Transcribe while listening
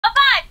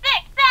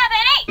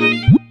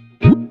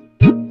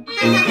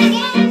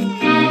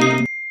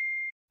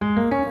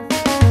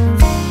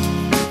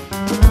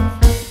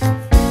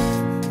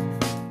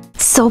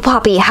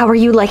Poppy, how are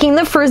you liking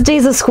the first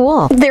days of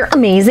school? They're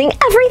amazing.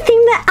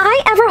 Everything that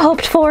I ever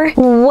hoped for.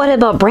 What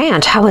about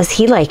Branch? How is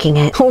he liking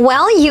it?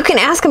 Well, you can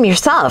ask him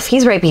yourself.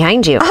 He's right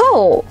behind you.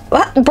 Oh,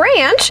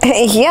 Branch?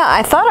 Yeah,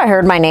 I thought I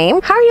heard my name.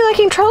 How are you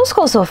liking Troll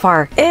School so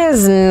far? It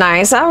is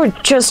nice. I would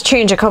just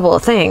change a couple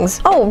of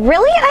things. Oh,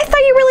 really? I thought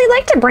you really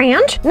liked it,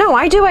 Branch. No,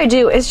 I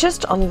do. It's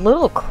just a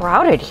little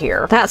crowded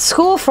here. That's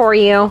school for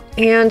you.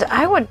 And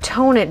I would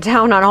tone it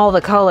down on all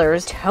the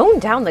colors. Tone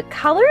down the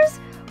colors?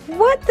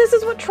 What? This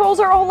is what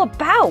trolls are all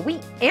about. We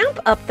amp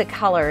up the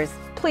colors.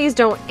 Please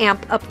don't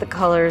amp up the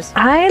colors.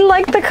 I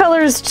like the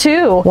colors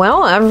too.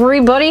 Well,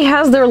 everybody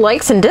has their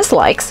likes and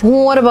dislikes.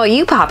 What about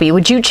you, Poppy?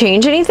 Would you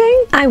change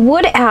anything? I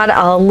would add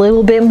a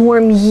little bit more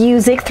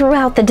music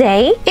throughout the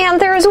day. And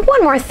there is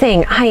one more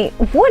thing. I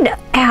would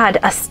add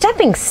a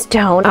stepping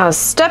stone. A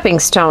stepping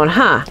stone,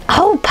 huh?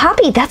 Oh,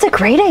 Poppy, that's a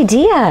great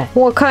idea.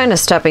 What kind of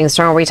stepping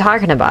stone are we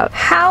talking about?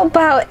 How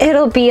about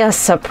it'll be a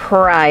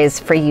surprise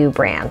for you,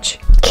 Branch?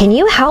 Can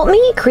you help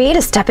me create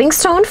a stepping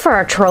stone for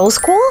our troll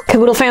school?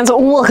 Caboodle fans,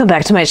 welcome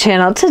back to my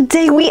channel.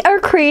 Today we are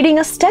creating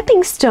a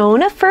stepping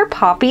stone for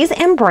Poppy's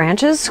and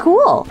Branch's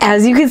school.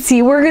 As you can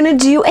see, we're gonna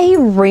do a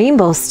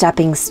rainbow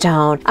stepping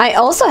stone. I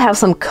also have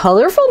some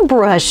colorful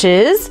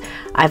brushes.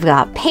 I've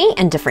got paint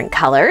in different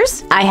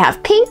colors. I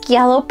have pink,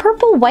 yellow,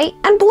 purple, white,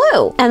 and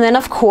blue. And then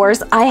of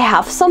course, I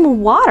have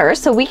some water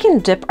so we can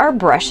dip our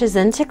brushes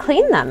in to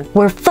clean them.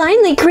 We're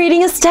finally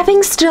creating a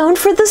stepping stone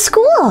for the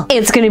school.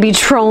 It's gonna be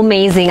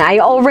troll-mazing, I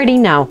already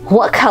know.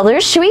 What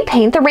colors should we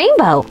paint the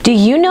rainbow? Do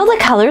you know the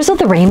colors of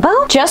the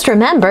rainbow? Just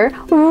remember,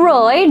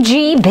 Roy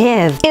G.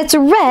 Biv. It's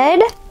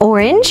red,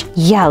 orange,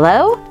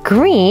 yellow,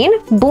 green,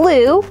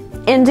 blue,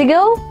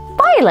 indigo,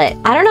 violet.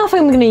 I don't know if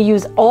I'm going to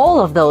use all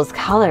of those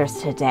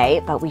colors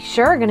today, but we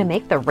sure are going to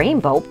make the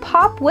rainbow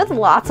pop with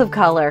lots of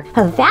color.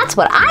 That's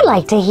what I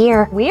like to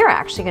hear. We are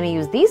actually going to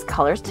use these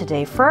colors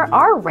today for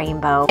our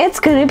rainbow. It's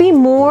going to be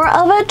more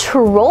of a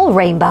troll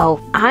rainbow.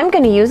 I'm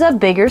going to use a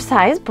bigger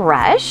size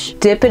brush,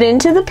 dip it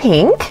into the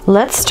pink.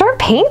 Let's start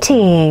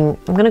painting.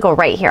 I'm going to go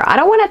right here. I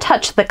don't want to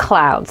touch the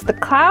clouds. The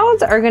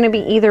clouds are going to be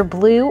either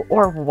blue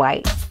or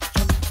white.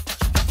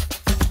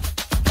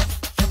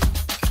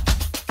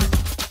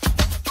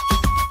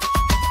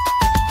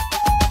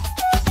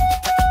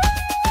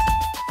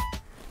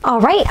 All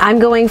right, I'm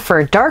going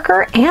for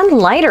darker and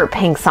lighter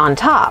pinks on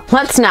top.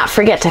 Let's not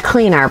forget to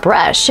clean our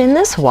brush in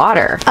this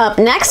water. Up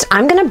next,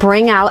 I'm gonna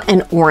bring out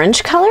an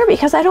orange color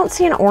because I don't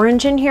see an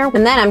orange in here.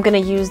 And then I'm gonna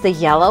use the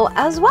yellow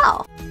as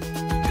well.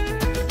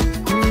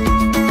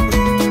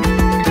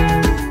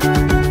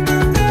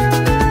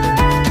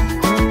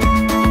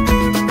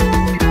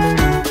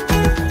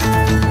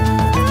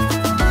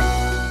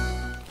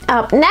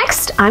 Up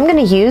next, I'm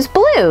gonna use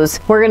blues.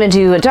 We're gonna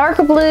do a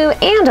darker blue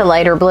and a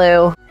lighter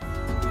blue.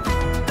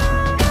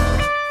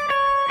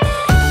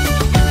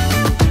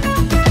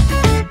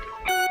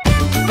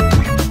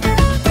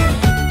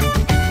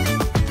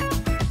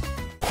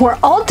 We're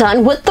all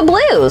done with the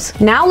blues.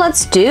 Now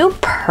let's do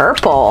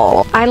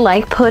purple. I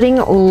like putting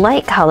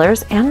light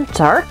colors and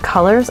dark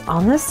colors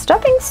on this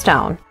stepping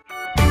stone.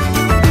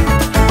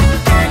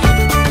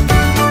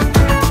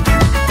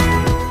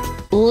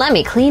 Let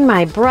me clean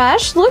my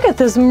brush. Look at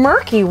this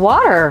murky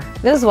water.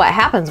 This is what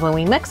happens when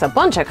we mix a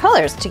bunch of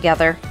colors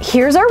together.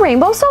 Here's our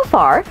rainbow so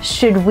far.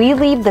 Should we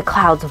leave the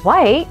clouds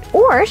white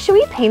or should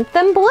we paint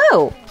them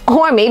blue?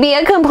 Or maybe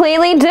a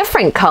completely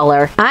different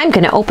color. I'm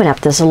gonna open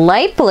up this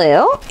light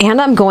blue and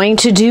I'm going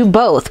to do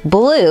both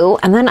blue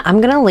and then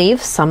I'm gonna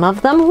leave some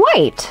of them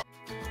white.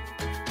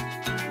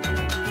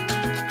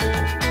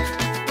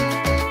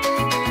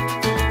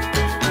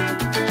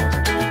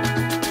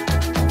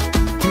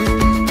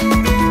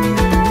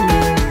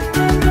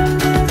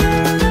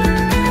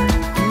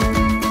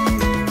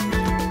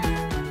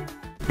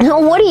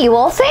 What do you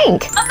all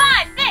think? 5,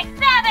 6, 7,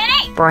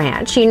 8.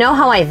 Branch, you know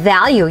how I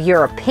value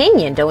your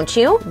opinion, don't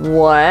you?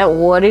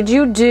 What did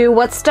you do?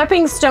 What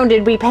stepping stone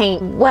did we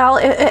paint? Well,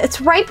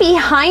 it's right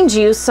behind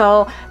you,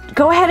 so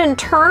go ahead and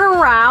turn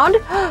around.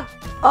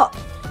 Oh,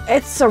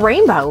 it's a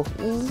rainbow.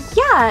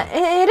 Yeah,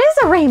 it is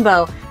a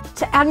rainbow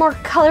to add more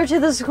color to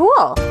the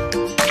school.